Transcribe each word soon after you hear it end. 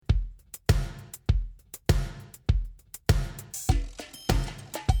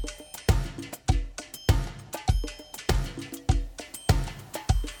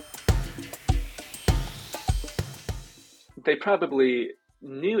they probably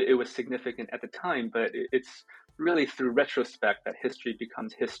knew it was significant at the time, but it's really through retrospect that history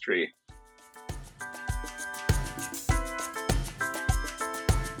becomes history.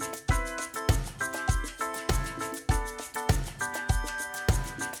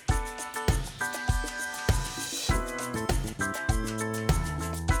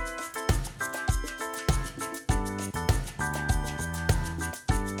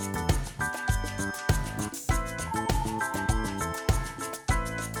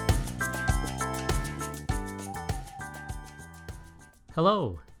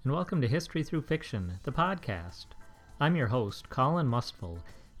 Hello, and welcome to History Through Fiction, the podcast. I'm your host, Colin Mustful,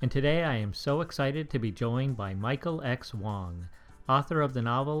 and today I am so excited to be joined by Michael X. Wong, author of the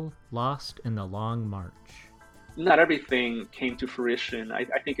novel Lost in the Long March. Not everything came to fruition. I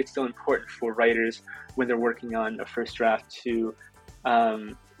think it's still important for writers when they're working on a first draft to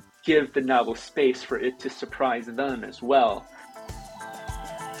give the novel space for it to surprise them as well.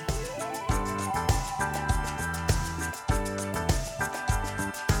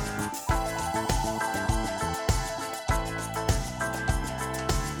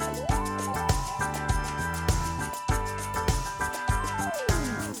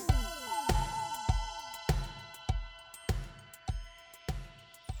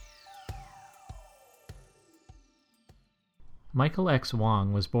 Michael X.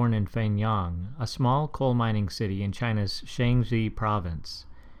 Wong was born in Fenyang, a small coal mining city in China's Shaanxi province.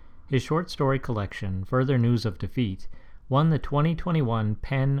 His short story collection, Further News of Defeat, won the 2021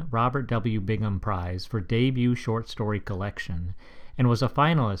 PEN Robert W. Bingham Prize for Debut Short Story Collection and was a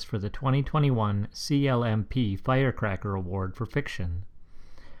finalist for the 2021 CLMP Firecracker Award for Fiction.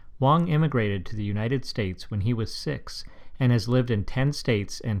 Wong immigrated to the United States when he was 6 and has lived in 10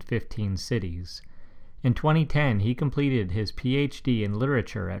 states and 15 cities. In 2010, he completed his Ph.D. in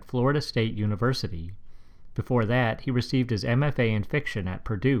literature at Florida State University. Before that, he received his MFA in fiction at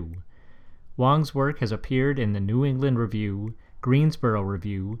Purdue. Wong's work has appeared in the New England Review, Greensboro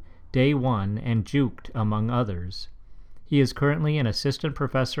Review, Day One, and Juked, among others. He is currently an assistant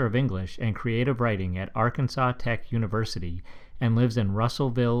professor of English and creative writing at Arkansas Tech University and lives in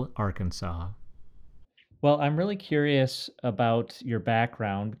Russellville, Arkansas. Well, I'm really curious about your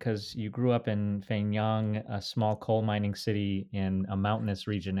background because you grew up in Fenyang, a small coal mining city in a mountainous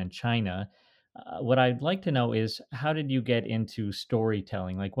region in China. What I'd like to know is how did you get into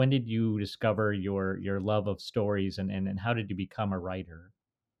storytelling? Like when did you discover your love of stories and how did you become a writer?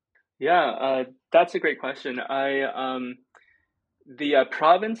 Yeah, that's a great question. The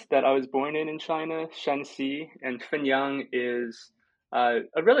province that I was born in China, Shanxi, and Fenyang is a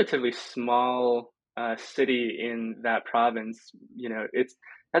relatively small city in that province. You know, it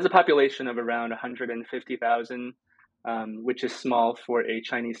has a population of around 150,000, which is small for a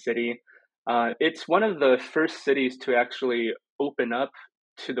Chinese city. It's one of the first cities to actually open up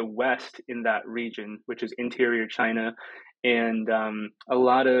to the west in that region, which is interior China, and a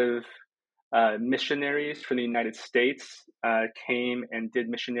lot of missionaries from the United States came and did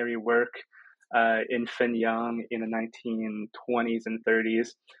missionary work in Fenyang in the 1920s and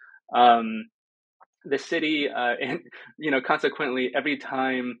 30s. Um, the city, and consequently, every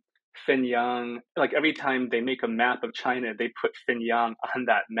time they make a map of China, they put Fenyang on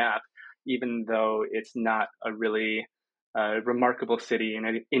that map, even though it's not a really remarkable city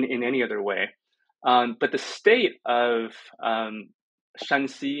in any other way. But the state of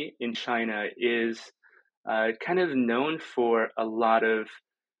Shanxi in China is kind of known for a lot of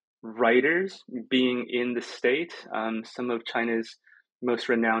writers being in the state. Some of China's most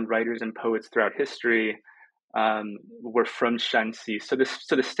renowned writers and poets throughout history were from Shanxi. So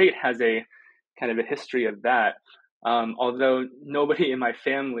the state has a kind of a history of that. Although nobody in my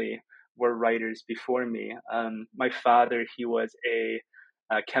family were writers before me. My father, he was a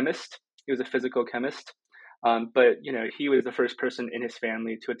chemist. He was a physical chemist. But he was the first person in his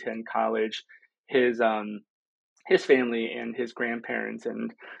family to attend college. His family and his grandparents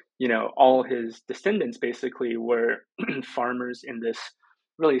and all his descendants basically were farmers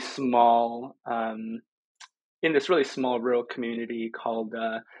really small really small rural community called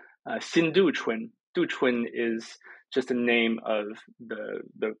Sinduchun. Duchun is just a name of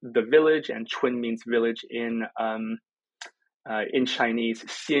the village, and Chun means village in Chinese.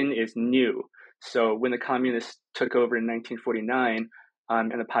 Xin is new. So when the communists took over in 1949,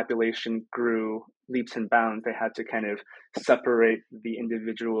 and the population grew leaps and bounds, they had to kind of separate the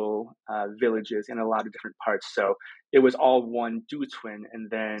individual villages in a lot of different parts. So it was all one Ducun, and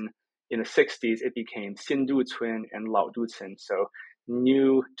then in the 60s, it became Xin Ducun and Lao Ducun. So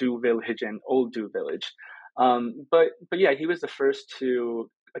new Du village and old Du village. But yeah, he was the first to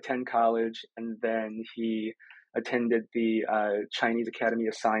attend college, and then he attended the Chinese Academy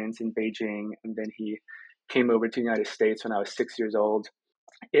of Science in Beijing, and then he came over to the United States when I was 6 years old.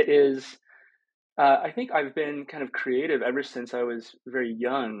 It is, I think I've been kind of creative ever since I was very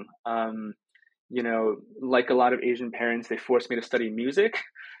young. Like a lot of Asian parents, they forced me to study music.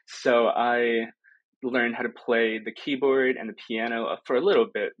 So I learned how to play the keyboard and the piano for a little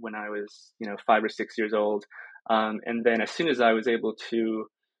bit when I was, 5 or 6 years old. And then as soon as I was able to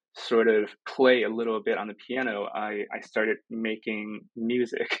sort of play a little bit on the piano, I started making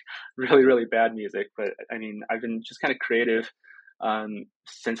music, really, really bad music. But I mean, I've been just kind of creative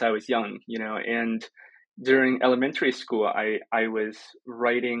since I was young, and during elementary school, I was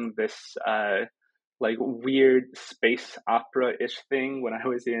writing this like weird space opera-ish thing when I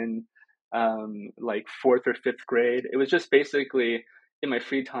was in like fourth or fifth grade. It was just basically in my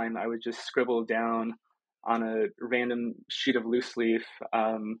free time, I would just scribble down on a random sheet of loose leaf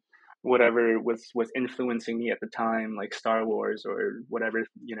whatever was influencing me at the time, like Star Wars or whatever,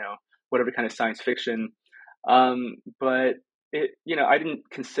 whatever kind of science fiction. But I didn't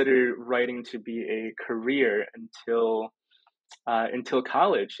consider writing to be a career until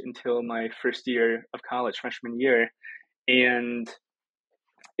college, until my first year of college, freshman year. And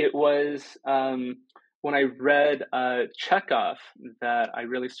it was when I read Chekhov that I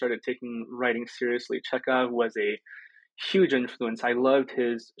really started taking writing seriously. Chekhov was a huge influence. I loved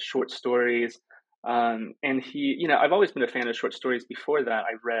his short stories. And I've always been a fan of short stories before that.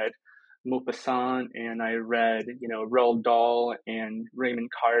 I read Maupassant and I read, Roald Dahl and Raymond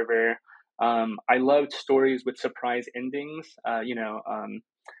Carver. I loved stories with surprise endings,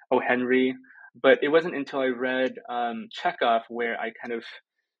 O. Henry. But it wasn't until I read Chekhov where I kind of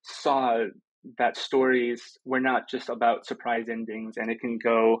saw that stories were not just about surprise endings, and it can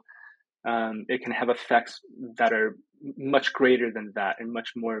have effects that are much greater than that and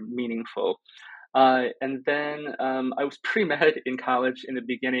much more meaningful. And then I was pre-med in college in the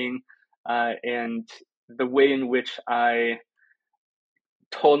beginning, and the way in which I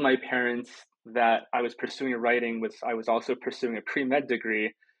told my parents that I was pursuing writing was I was also pursuing a pre-med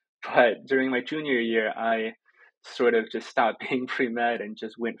degree. But during my junior year, I sort of just stopped being pre-med and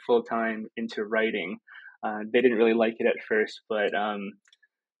just went full-time into writing. They didn't really like it at first, but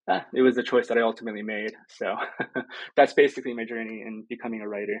it was a choice that I ultimately made. So that's basically my journey in becoming a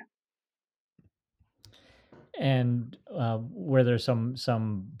writer. And were there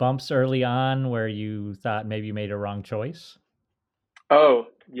some bumps early on where you thought maybe you made a wrong choice? Oh,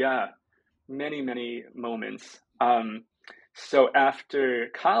 yeah, many, many moments. So after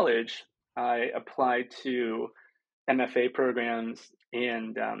college, I applied to MFA programs,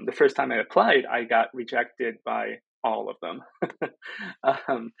 and the first time I applied, I got rejected by all of them.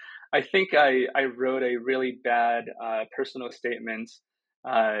 I think I wrote a really bad personal statement,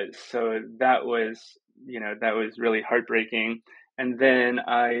 so that was really heartbreaking. And then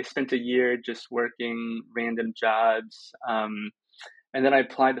I spent a year just working random jobs. And then I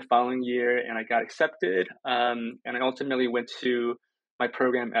applied the following year and I got accepted. And I ultimately went to my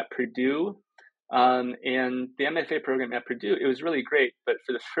program at Purdue. And the MFA program at Purdue, it was really great. But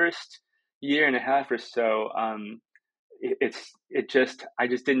for the first year and a half or so, I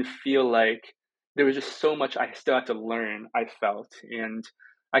just didn't feel like there was just so much I still had to learn, I felt. And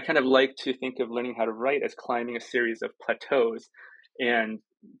I kind of like to think of learning how to write as climbing a series of plateaus. And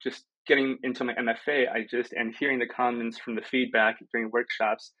just getting into my MFA, and hearing the comments from the feedback during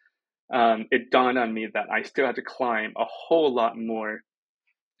workshops, it dawned on me that I still had to climb a whole lot more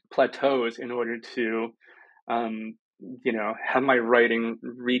plateaus in order to, have my writing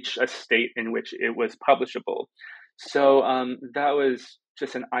reach a state in which it was publishable. So that was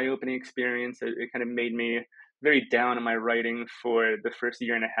just an eye-opening experience. It kind of made me very down on my writing for the first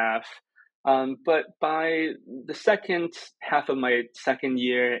year and a half. But by the second half of my second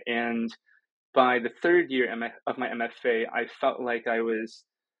year and by the third year of my MFA, I felt like I was,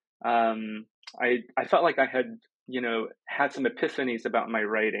 I felt like I had, had some epiphanies about my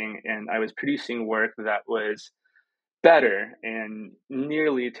writing, and I was producing work that was better and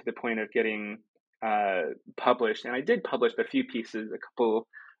nearly to the point of getting published. And I did publish a few pieces, a couple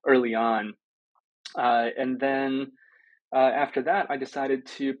early on, and then after that, I decided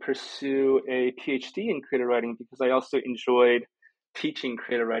to pursue a PhD in creative writing because I also enjoyed teaching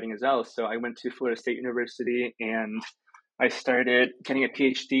creative writing as well. So I went to Florida State University and I started getting a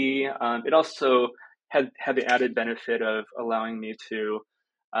PhD. It also had the added benefit of allowing me to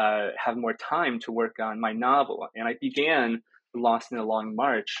have more time to work on my novel. And I began Lost in a Long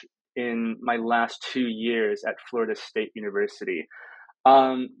March in my last 2 years at Florida State University.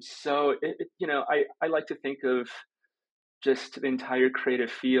 So I like to think of just the entire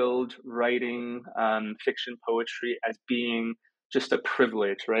creative field, writing, fiction, poetry, as being just a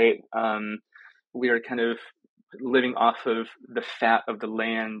privilege, right? We are kind of living off of the fat of the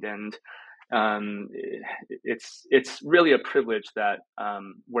land, and um, it's really a privilege that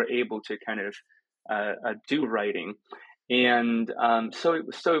we're able to kind of do writing. And so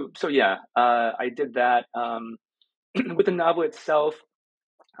yeah, I did that. With the novel itself,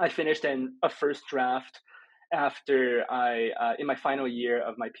 I finished in a first draft after in my final year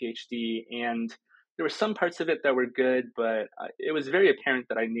of my PhD, and there were some parts of it that were good, but it was very apparent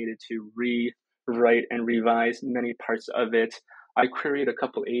that I needed to rewrite and revise many parts of it. I queried a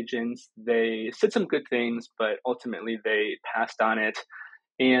couple agents. They said some good things, but ultimately they passed on it.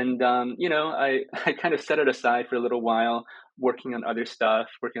 And I kind of set it aside for a little while, working on other stuff,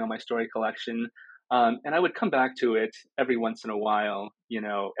 working on my story collection. And I would come back to it every once in a while.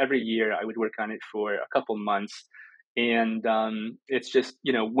 Every year I would work on it for a couple months. And it's just,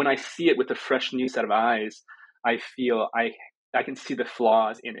 when I see it with a fresh new set of eyes, I feel I can see the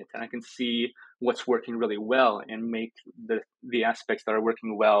flaws in it, and I can see what's working really well and make the aspects that are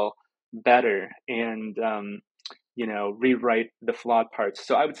working well better. And rewrite the flawed parts.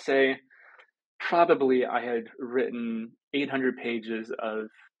 So I would say probably I had written 800 pages of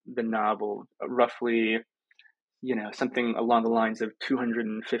the novel, roughly, something along the lines of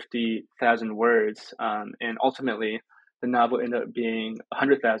 250,000 words. And ultimately, the novel ended up being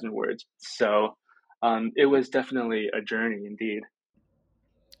 100,000 words. So it was definitely a journey indeed.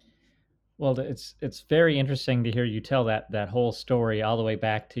 Well, it's very interesting to hear you tell that whole story all the way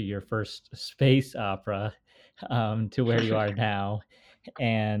back to your first space opera, to where you are now,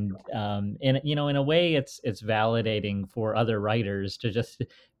 and in a way, it's validating for other writers to just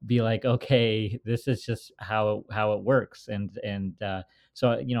be like, okay, this is just how it works, and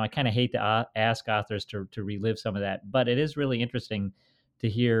so I kind of hate to ask authors to relive some of that, but it is really interesting to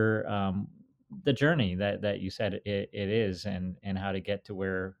hear the journey that you said it is, and how to get to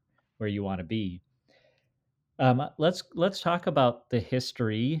where you want to be. Let's talk about the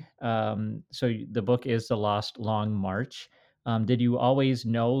history. The book is The Lost Long March. Did you always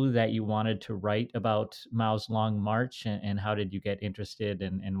know that you wanted to write about Mao's Long March, and how did you get interested,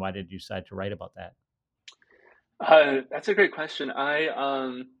 and why did you decide to write about that? That's a great question. I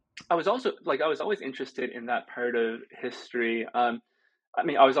was also I was always interested in that part of history. I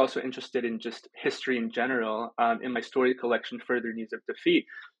mean, I was also interested in just history in general. In my story collection, Further News of Defeat,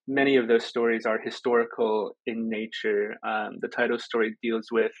 many of those stories are historical in nature. The title story deals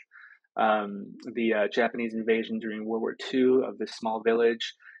with the Japanese invasion during World War II of this small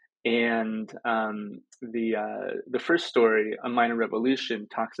village, and the first story, A Minor Revolution,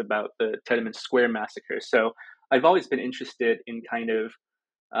 talks about the Tiananmen Square massacre. So I've always been interested in kind of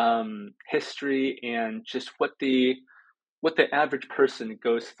history and just what the average person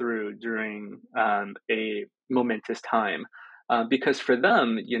goes through during a momentous time. Because for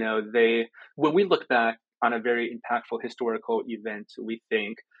them, when we look back on a very impactful historical event, we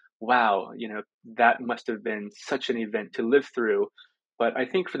think, wow, that must have been such an event to live through. But I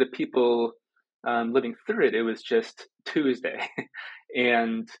think for the people living through it, it was just Tuesday.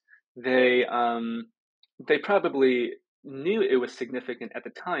 And they, they probably knew it was significant at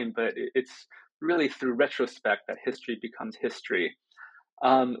the time, but it's really through retrospect that history becomes history.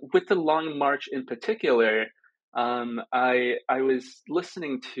 With the Long March in particular, I was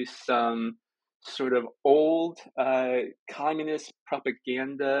listening to some sort of old communist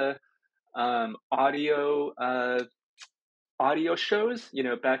propaganda audio audio shows,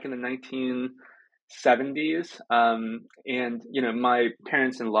 back in the 1970s. And my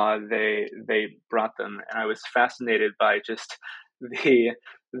parents-in-law, they brought them, and I was fascinated by just the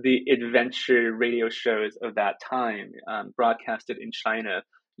the adventure radio shows of that time, broadcasted in China,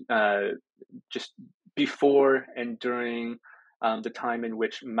 uh, just before and during the time in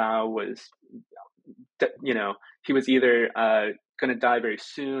which Mao was, he was either going to die very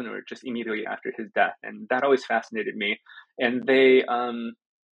soon or just immediately after his death, and that always fascinated me. And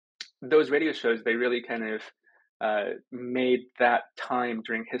those radio shows, they really kind of made that time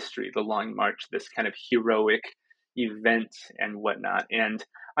during history, the Long March, this kind of heroic event and whatnot. And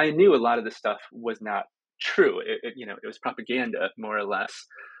I knew a lot of the stuff was not true. It was propaganda, more or less.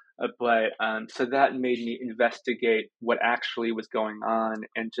 But so that made me investigate what actually was going on,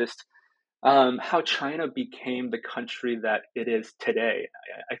 and just how China became the country that it is today.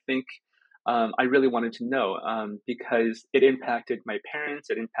 I think I really wanted to know, because it impacted my parents,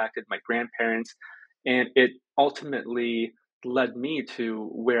 it impacted my grandparents, and it ultimately led me to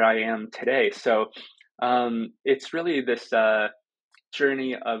where I am today. So it's really this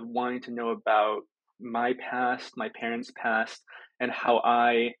journey of wanting to know about my past, my parents' past, and how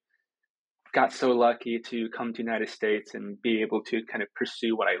I got so lucky to come to the United States and be able to kind of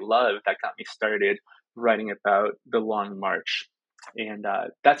pursue what I love. That got me started writing about the Long March, and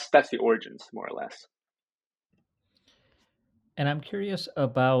that's the origins, more or less. And I'm curious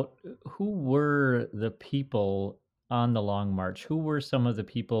about who were the people on the Long March? Who were some of the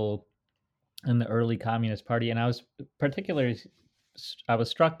people in the early Communist Party? And I was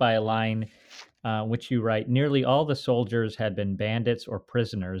struck by a line which you write, nearly all the soldiers had been bandits or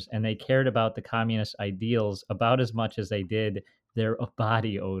prisoners, and they cared about the communist ideals about as much as they did their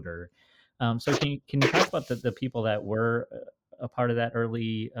body odor. So can you talk about the people that were a part of that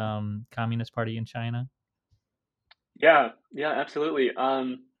early Communist Party in China? Yeah, yeah, absolutely.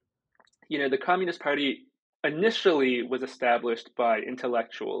 The Communist Party initially was established by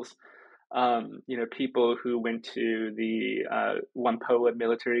intellectuals, people who went to the Whampoa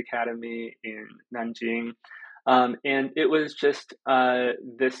Military Academy in Nanjing, and it was just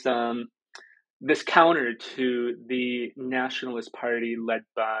this counter to the Nationalist Party led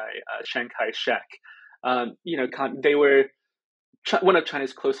by Chiang Kai-shek. They were one of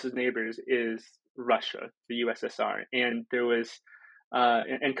China's closest neighbors is Russia, the USSR, and there was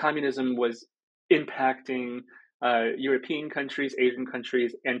and communism was impacting European countries, Asian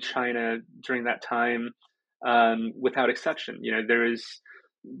countries, and China during that time, without exception. There was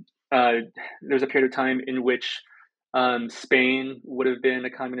a period of time in which Spain would have been a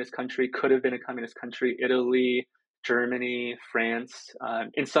communist country, could have been a communist country, Italy, Germany, France.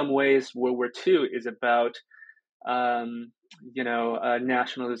 In some ways, World War II is about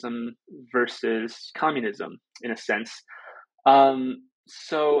nationalism versus communism in a sense.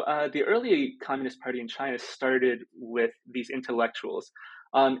 So the early Communist Party in China started with these intellectuals,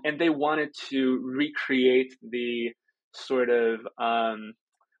 and they wanted to recreate the sort of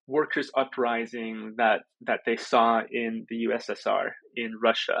workers' uprising that they saw in the USSR, in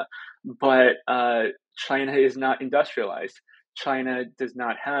Russia. But China is not industrialized. China does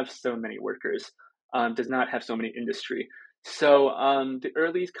not have so many workers, does not have so many industry. So the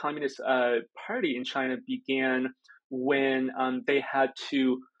early Communist Party in China began when they had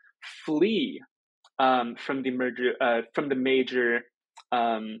to flee from the major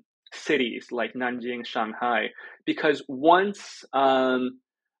cities like Nanjing, Shanghai, because once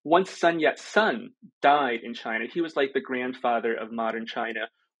Sun Yat-sen died in China, he was like the grandfather of modern China.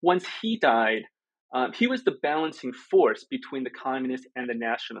 Once he died, he was the balancing force between the communists and the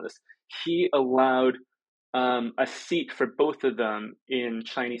nationalists. He allowed a seat for both of them in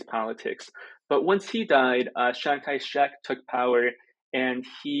Chinese politics. But once he died, Chiang Kai-shek took power, and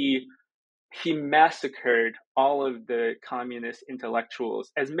he massacred all of the communist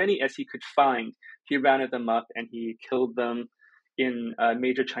intellectuals, as many as he could find. He rounded them up and he killed them in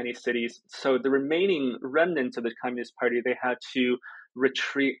major Chinese cities. So the remaining remnants of the Communist Party, they had to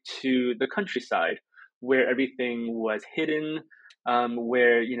retreat to the countryside, where everything was hidden,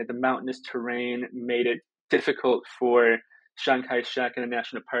 where the mountainous terrain made it difficult for Chiang Kai-shek and the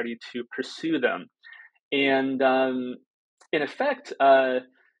National Party to pursue them. And in effect,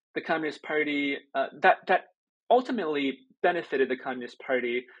 the Communist Party that ultimately benefited the Communist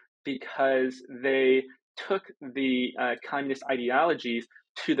Party because they took the communist ideologies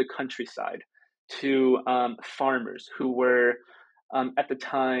to the countryside, to farmers who were at the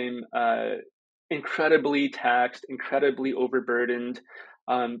time incredibly taxed, incredibly overburdened.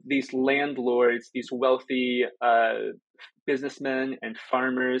 These landlords, these wealthy businessmen and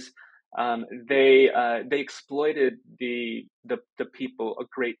farmers, they exploited the people a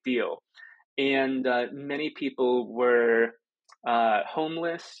great deal, and many people were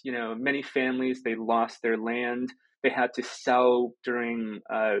homeless. Many families, they lost their land. They had to sell during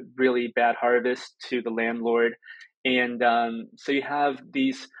really bad harvest to the landlord, and so you have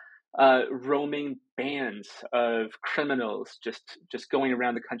these roaming bands of criminals just going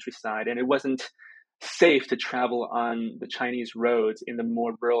around the countryside, and it wasn't safe to travel on the Chinese roads in the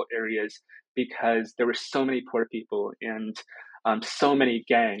more rural areas because there were so many poor people and so many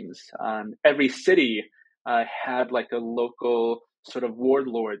gangs. Every city had like a local sort of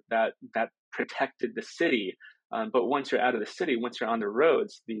warlord that protected the city. But once you're out of the city, once you're on the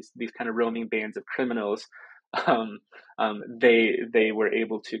roads, these kind of roaming bands of criminals, um, they were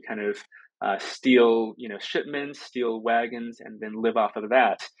able to kind of steal shipments, steal wagons, and then live off of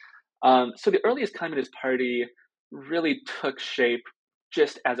that. So the earliest Communist Party really took shape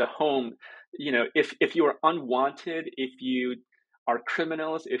just as a home. If you are unwanted, if you are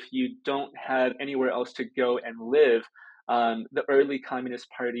criminals, if you don't have anywhere else to go and live, the early Communist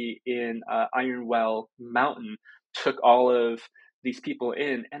Party in Ironwell Mountain took all of these people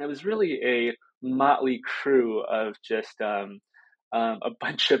in, and it was really a motley crew of just a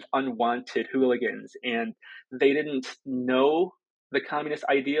bunch of unwanted hooligans, and they didn't know the communist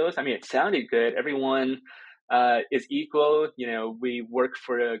ideals. I mean, it sounded good. Everyone is equal. We work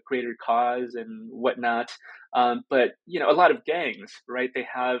for a greater cause and whatnot. But a lot of gangs, right? They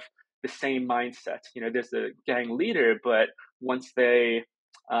have the same mindset. There's a gang leader, but once they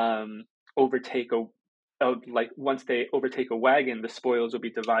um, overtake once they overtake a wagon, the spoils will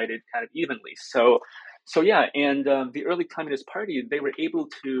be divided kind of evenly. So yeah, and the early Communist Party, they were able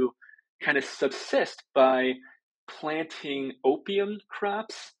to kind of subsist by planting opium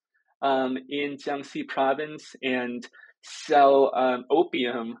crops in Jiangxi province and sell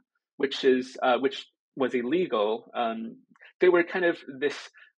opium, which was illegal. They were kind of this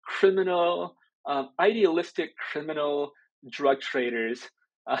criminal, idealistic criminal drug traders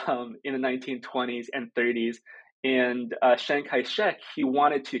in the 1920s and 30s. And Chiang Kai-shek, he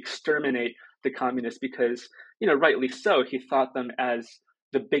wanted to exterminate the communists because, rightly so, he thought them as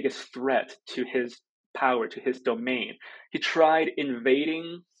the biggest threat to his power, to his domain. He tried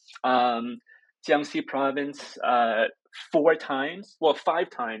invading Jiangxi province 4 times, well, 5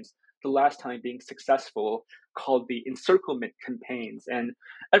 times, the last time being successful, called the encirclement campaigns. And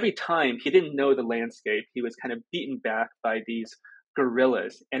every time he didn't know the landscape, he was kind of beaten back by these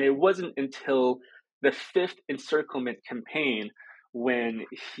guerrillas. And it wasn't until the 5th encirclement campaign when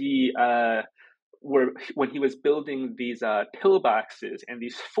he was building these pillboxes and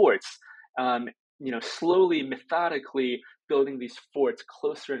these forts, slowly, methodically building these forts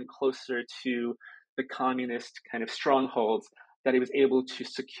closer and closer to the communist kind of strongholds, that he was able to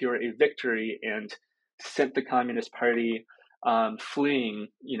secure a victory and sent the Communist Party fleeing,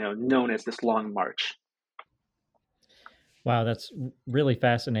 known as this Long March. Wow, that's really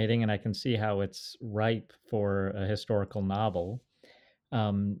fascinating, and I can see how it's ripe for a historical novel.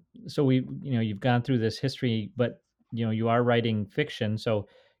 So you've gone through this history, but you are writing fiction. So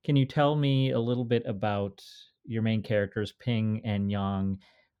can you tell me a little bit about your main characters, Ping and Yang?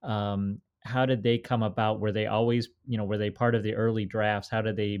 How did they come about? Were they always, were they part of the early drafts? How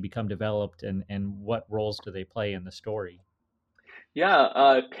did they become developed, and what roles do they play in the story?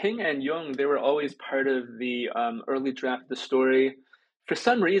 Yeah, Ping and Jung, they were always part of the early draft of the story. For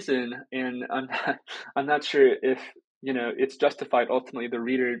some reason, and I'm not sure if it's justified. Ultimately, the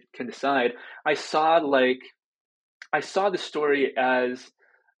reader can decide. I saw the story as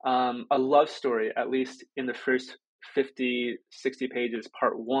a love story, at least in the first 50, 60 pages,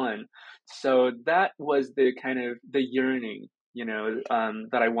 part one. So that was the kind of the yearning,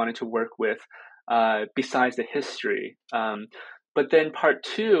 that I wanted to work with, besides the history. But then part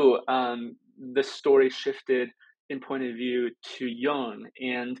two, the story shifted in point of view to Young,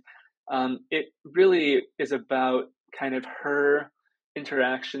 and it really is about kind of her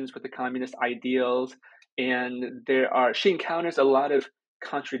interactions with the communist ideals, and she encounters a lot of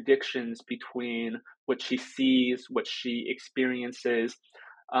contradictions between what she sees, what she experiences,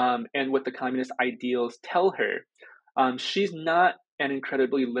 and what the communist ideals tell her. She's not an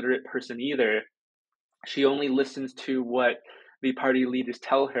incredibly literate person either. She only listens to what the party leaders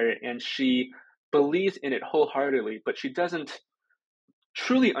tell her, and she believes in it wholeheartedly, but she doesn't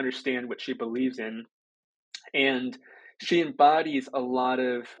truly understand what she believes in. And she embodies a lot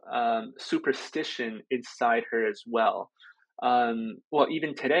of superstition inside her as well. Well,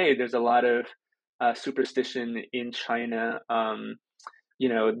 even today, there's a lot of superstition in China.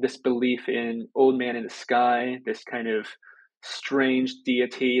 This belief in Old Man in the Sky, this kind of strange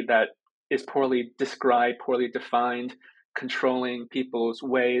deity that is poorly described, poorly defined, controlling people's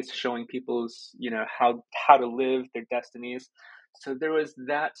ways, showing people's, how to live their destinies. So there was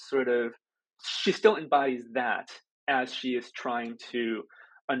that sort of, she still embodies that as she is trying to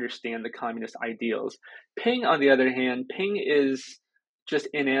understand the communist ideals. Ping, on the other hand, Ping is just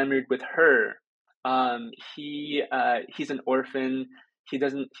enamored with her. He's an orphan. He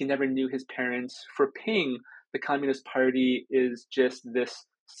never knew his parents. For Ping, the Communist Party is just this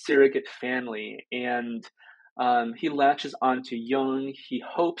surrogate family, and he latches onto Jung. He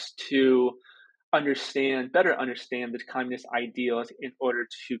hopes to better understand the communist ideals in order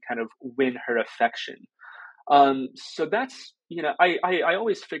to kind of win her affection. So that's, I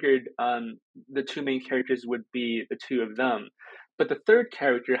always figured the two main characters would be the two of them. But the third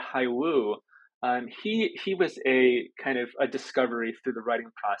character, Hai Wu, he was a kind of a discovery through the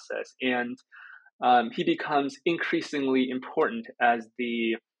writing process, and he becomes increasingly important as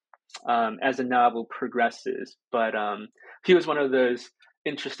the novel progresses. But he was one of those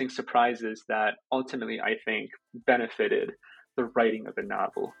interesting surprises that ultimately, I think, benefited the writing of the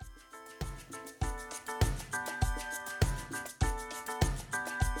novel.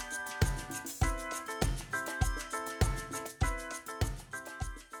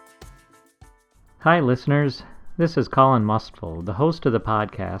 Hi, listeners. This is Colin Mustful, the host of the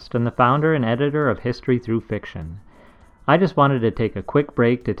podcast and the founder and editor of History Through Fiction. I just wanted to take a quick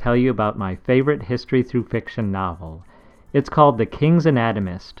break to tell you about my favorite History Through Fiction novel. It's called The King's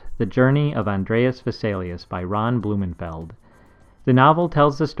Anatomist, The Journey of Andreas Vesalius by Ron Blumenfeld. The novel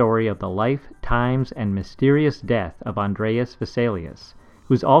tells the story of the life, times, and mysterious death of Andreas Vesalius,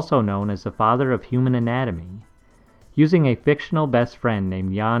 who's also known as the father of human anatomy. Using a fictional best friend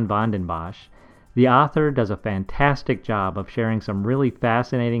named Jan van den Bosch, the author does a fantastic job of sharing some really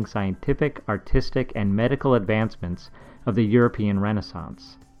fascinating scientific, artistic, and medical advancements of the European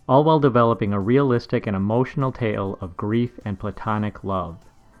Renaissance, all while developing a realistic and emotional tale of grief and platonic love.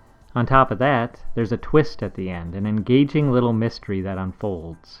 On top of that, there's a twist at the end, an engaging little mystery that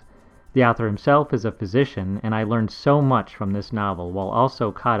unfolds. The author himself is a physician, and I learned so much from this novel while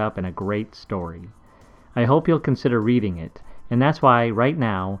also caught up in a great story. I hope you'll consider reading it, and that's why, right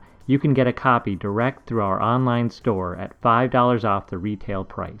now, you can get a copy direct through our online store at $5 off the retail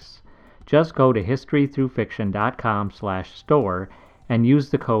price. Just go to historythroughfiction.com/store and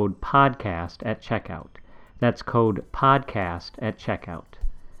use the code PODCAST at checkout. That's code PODCAST at checkout.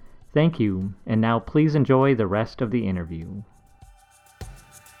 Thank you, and now please enjoy the rest of the interview.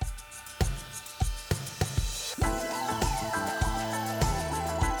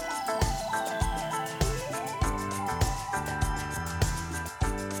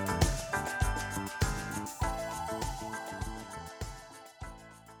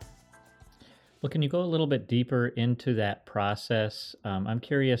 Well, can you go a little bit deeper into that process? I'm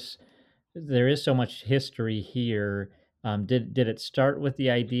curious, there is so much history here. Did it start with the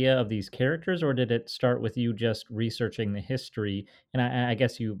idea of these characters, or did it start with you just researching the history? And I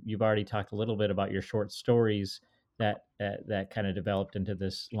guess you've already talked a little bit about your short stories that kind of developed into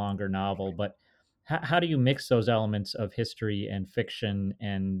this longer novel. But how do you mix those elements of history and fiction,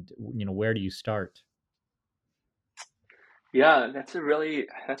 and where do you start? Yeah, that's a really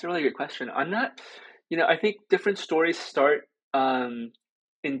good question. I'm not, I think different stories start in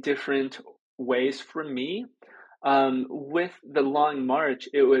different ways for me. With the Long March,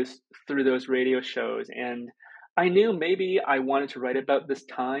 it was through those radio shows, and I knew maybe I wanted to write about this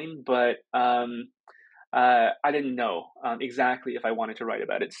time, but I didn't know exactly if I wanted to write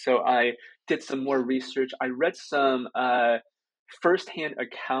about it. So I did some more research. I read some firsthand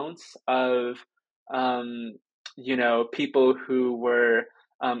accounts of um, people who were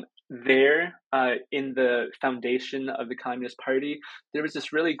there in the foundation of the Communist Party. There was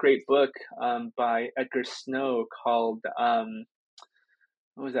this really great book by Edgar Snow called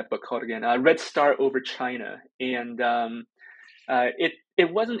what was that book called again? Red Star over China, and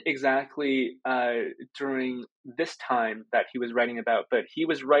it wasn't exactly during this time that he was writing about, but he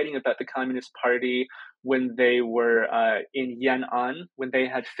was writing about the Communist Party when they were in Yan'an, when they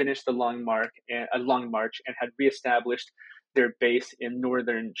had finished the Long March and had reestablished their base in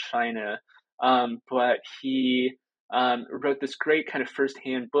northern China. But he wrote this great kind of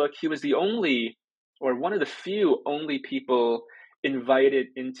firsthand book. He was the only, or one of the few only people invited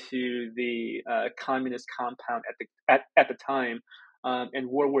into the communist compound at the time, and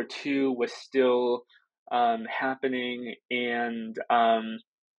World War II was still happening, and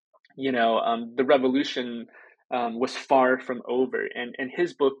the revolution was far from over, and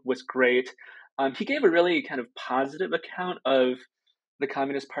his book was great. He gave a really kind of positive account of the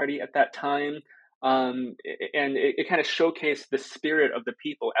Communist Party at that time. And it kind of showcased the spirit of the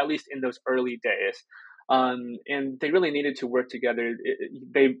people, at least in those early days. And they really needed to work together.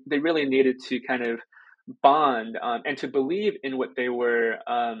 They really needed to kind of bond and to believe in what they were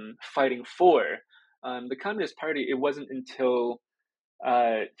fighting for. The Communist Party, it wasn't until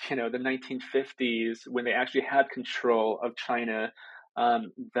the 1950s when they actually had control of China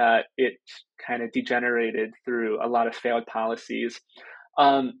that it kind of degenerated through a lot of failed policies.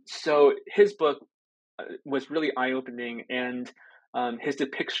 So his book was really eye-opening, and his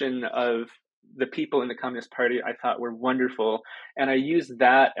depiction of the people in the Communist Party I thought were wonderful, and I used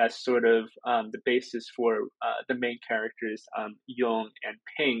that as sort of the basis for the main characters, Yong and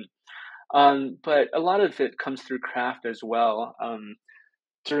Ping. But a lot of it comes through craft as well.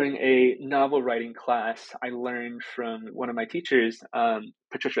 During a novel writing class, I learned from one of my teachers,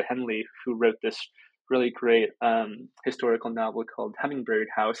 Patricia Henley, who wrote this really great historical novel called Hummingbird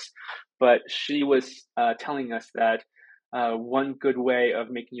House. But she was telling us that one good way of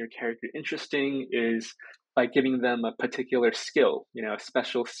making your character interesting is by giving them a particular skill, a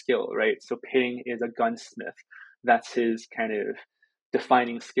special skill, right? So Ping is a gunsmith. That's his kind of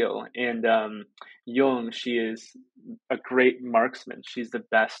defining skill. And Jung, she is a great marksman. She's the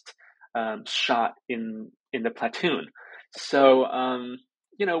best shot in the platoon. So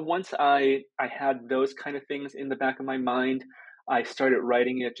once I had those kind of things in the back of my mind, I started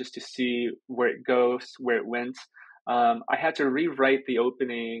writing it just to see where it goes, where it went. I had to rewrite the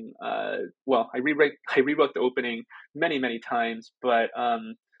opening. Well, I rewrote the opening many many times, but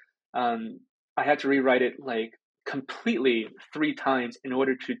um, I had to rewrite it like completely 3 times in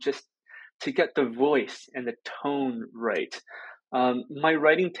order to just to get the voice and the tone right. My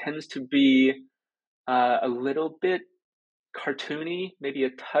writing tends to be a little bit cartoony, maybe a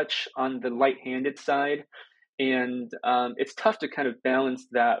touch on the light-handed side, and it's tough to kind of balance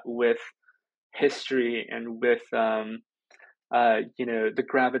that with history and with the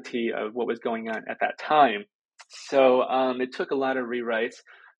gravity of what was going on at that time. So it took a lot of rewrites,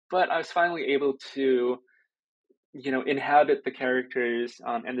 but I was finally able to inhabit the characters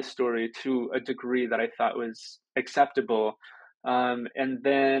and the story to a degree that I thought was acceptable. And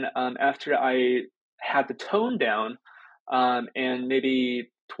then after I had the tone down and maybe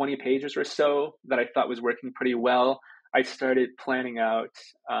 20 pages or so that I thought was working pretty well, I started planning out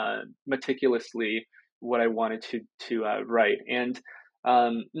meticulously what I wanted to write. And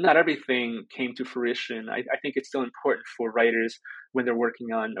not everything came to fruition. I think it's still important for writers when they're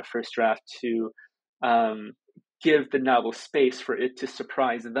working on a first draft to um, give the novel space for it to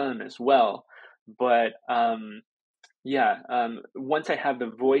surprise them as well. But once I have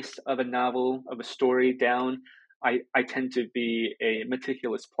the voice of a novel, of a story down, I tend to be a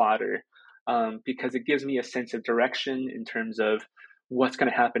meticulous plotter because it gives me a sense of direction in terms of what's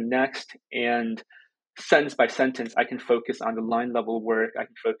going to happen next. And sentence by sentence, I can focus on the line level work. I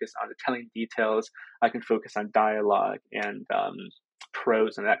can focus on the telling details. I can focus on dialogue and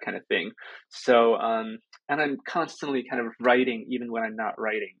prose and that kind of thing. So, and I'm constantly kind of writing even when I'm not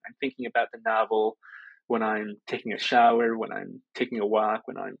writing. I'm thinking about the novel when I'm taking a shower, when I'm taking a walk,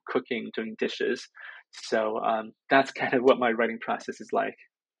 when I'm cooking, doing dishes. So that's kind of what my writing process is like.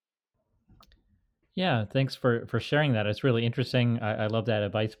 Yeah, thanks for sharing that. It's really interesting. I love that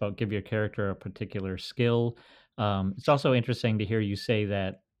advice about give your character a particular skill. It's also interesting to hear you say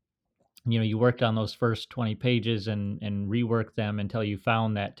that you worked on those first 20 pages and reworked them until you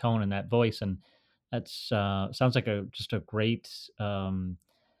found that tone and that voice, and that's sounds like a just a great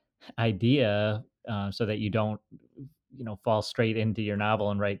idea, so that you don't fall straight into your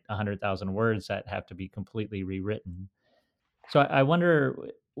novel and write 100,000 words that have to be completely rewritten. So I wonder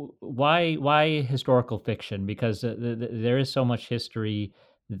why historical fiction? Because there is so much history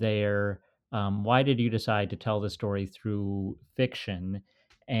there. Why did you decide to tell the story through fiction?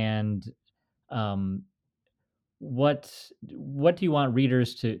 And um, what do you want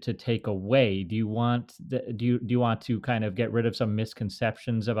readers to take away? Do you want to kind of get rid of some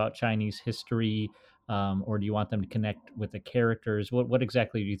misconceptions about Chinese history, or do you want them to connect with the characters? What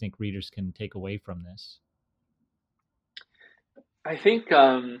exactly do you think readers can take away from this? I think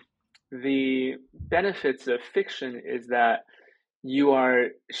the benefits of fiction is that you are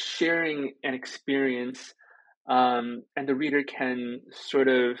sharing an experience, and the reader can sort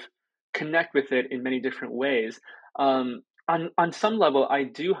of connect with it in many different ways. On some level, I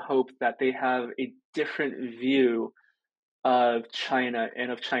do hope that they have a different view of China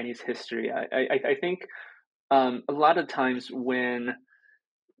and of Chinese history. I think a lot of times when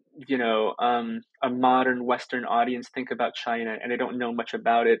a modern Western audience think about China and they don't know much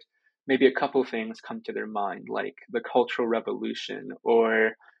about it, maybe a couple things come to their mind, like the Cultural Revolution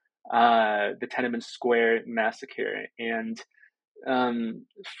or the Tiananmen Square massacre. And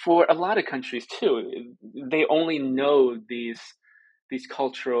for a lot of countries too, they only know these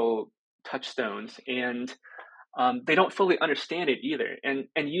cultural touchstones, and they don't fully understand it either. And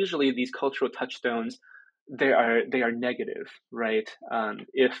usually these cultural touchstones, they are negative, right?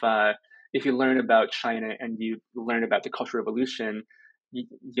 If you learn about China and you learn about the Cultural Revolution,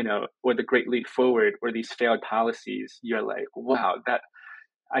 or the Great Leap Forward, or these failed policies, you're like, wow, that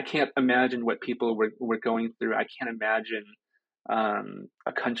I can't imagine what people were going through. I can't imagine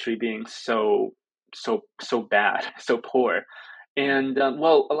a country being so bad, so poor. And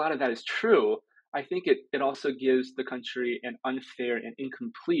well, a lot of that is true. I think it also gives the country an unfair and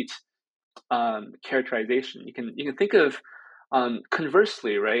incomplete characterization. You can think of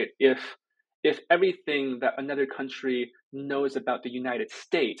conversely, right? If everything that another country knows about the United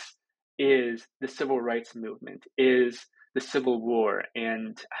States is the civil rights movement, is the Civil War,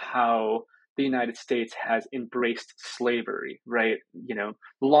 and how the United States has embraced slavery, right?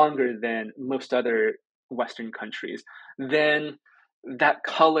 Longer than most other Western countries, then that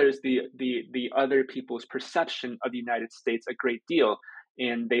colors the other people's perception of the United States a great deal,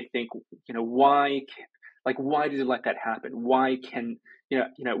 and they think, why did you let that happen? Why can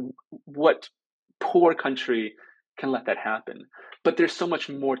what poor country can let that happen. But there's so much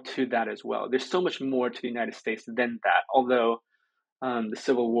more to that as well. There's so much more to the United States than that. Although the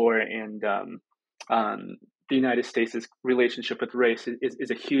Civil War and um, the United States' relationship with race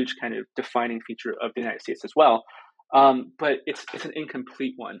is a huge kind of defining feature of the United States as well. But it's an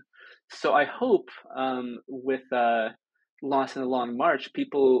incomplete one. So I hope with Lost in the Long March,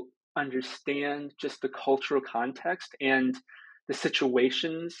 people understand just the cultural context and the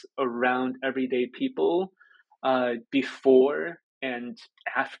situations around everyday people before and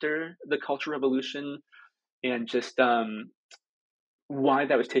after the Cultural Revolution, and just why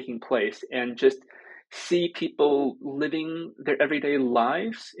that was taking place, and just see people living their everyday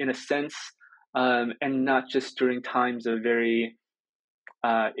lives in a sense, and not just during times of very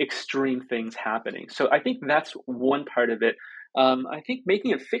extreme things happening. So I think that's one part of it. I think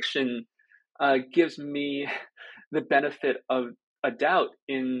making it fiction gives me the benefit of a doubt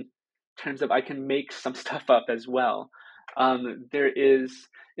in terms of I can make some stuff up as well. There is,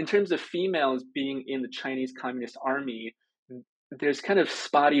 in terms of females being in the Chinese Communist Army, there's kind of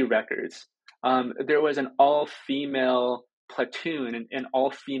spotty records. There was an all-female platoon and an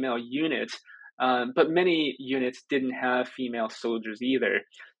all-female unit, but many units didn't have female soldiers either.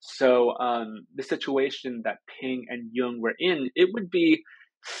 So the situation that Ping and Jung were in, it would be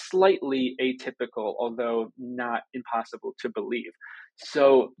slightly atypical, although not impossible to believe.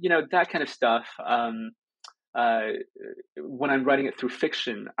 So, that kind of stuff, uh, when I'm writing it through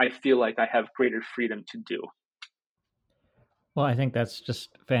fiction, I feel like I have greater freedom to do. Well, I think that's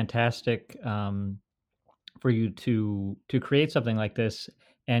just fantastic, for you to create something like this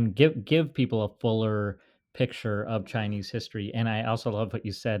and give people a fuller picture of Chinese history. And I also love what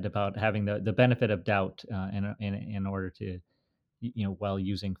you said about having the benefit of doubt, in order to, while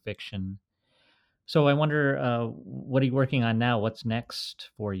using fiction. So I wonder, what are you working on now? What's next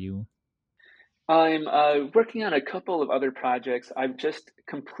for you? I'm working on a couple of other projects. I've just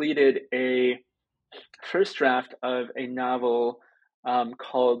completed a first draft of a novel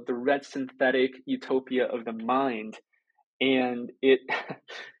called The Red Synthetic Utopia of the Mind. And it,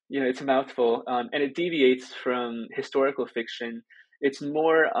 it's a mouthful, and it deviates from historical fiction. It's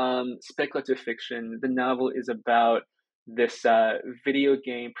more speculative fiction. The novel is about this video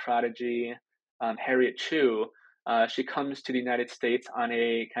game prodigy, Harriet Chu. She comes to the United States on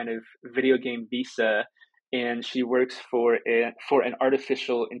a kind of video game visa, and she works for an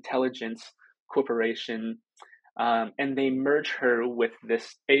artificial intelligence corporation, and they merge her with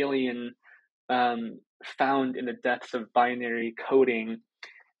this alien found in the depths of binary coding.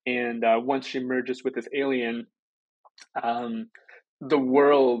 And once she merges with this alien, um, the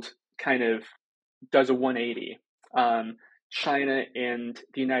world kind of does a 180. China and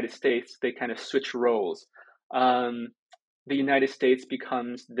the United States, they kind of switch roles. Um, the United States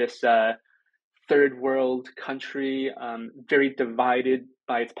becomes this third world country, very divided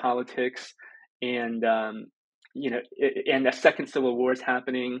by its politics, and and a second civil war is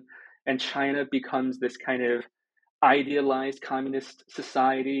happening, and China becomes this kind of idealized communist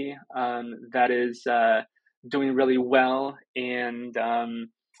society that is doing really well, and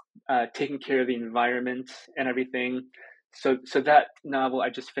taking care of the environment and everything. So that novel, I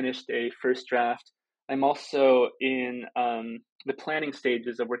just finished a first draft. I'm also in the planning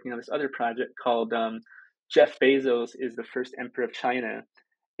stages of working on this other project called Jeff Bezos is the First Emperor of China.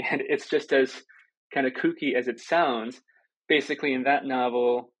 And it's just as kind of kooky as it sounds. Basically, in that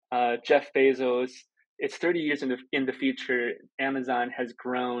novel, Jeff Bezos, it's 30 years in the future. Amazon has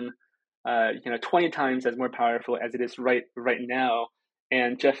grown, 20 times as more powerful as it is right now.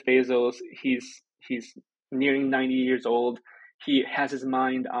 And Jeff Bezos, he's nearing 90 years old. He has his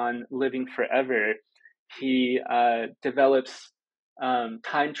mind on living forever. He develops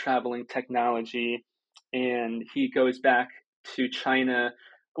time traveling technology, and he goes back to China.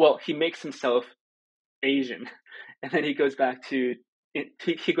 Well, he makes himself Asian, and then he goes back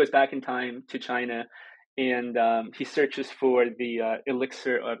in time to China, and he searches for the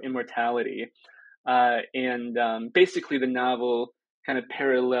elixir of immortality. And basically, the novel kind of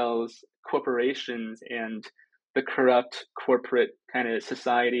parallels corporations and the corrupt corporate kind of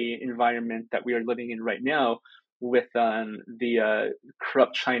society environment that we are living in right now, with the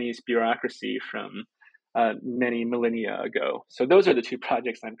corrupt Chinese bureaucracy from many millennia ago. So those are the two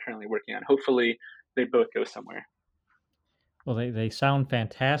projects I'm currently working on. Hopefully, they both go somewhere. Well, they sound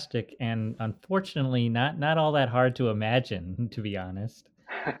fantastic, and unfortunately, not all that hard to imagine, to be honest.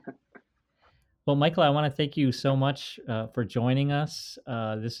 Well, Michael, I want to thank you so much, for joining us.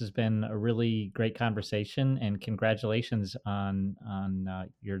 This has been a really great conversation, and congratulations on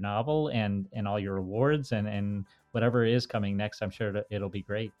your novel and all your awards and whatever is coming next. I'm sure it'll be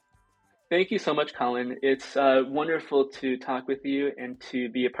great. Thank you so much, Colin. It's wonderful to talk with you and to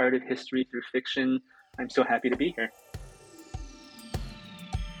be a part of history through fiction. I'm so happy to be here.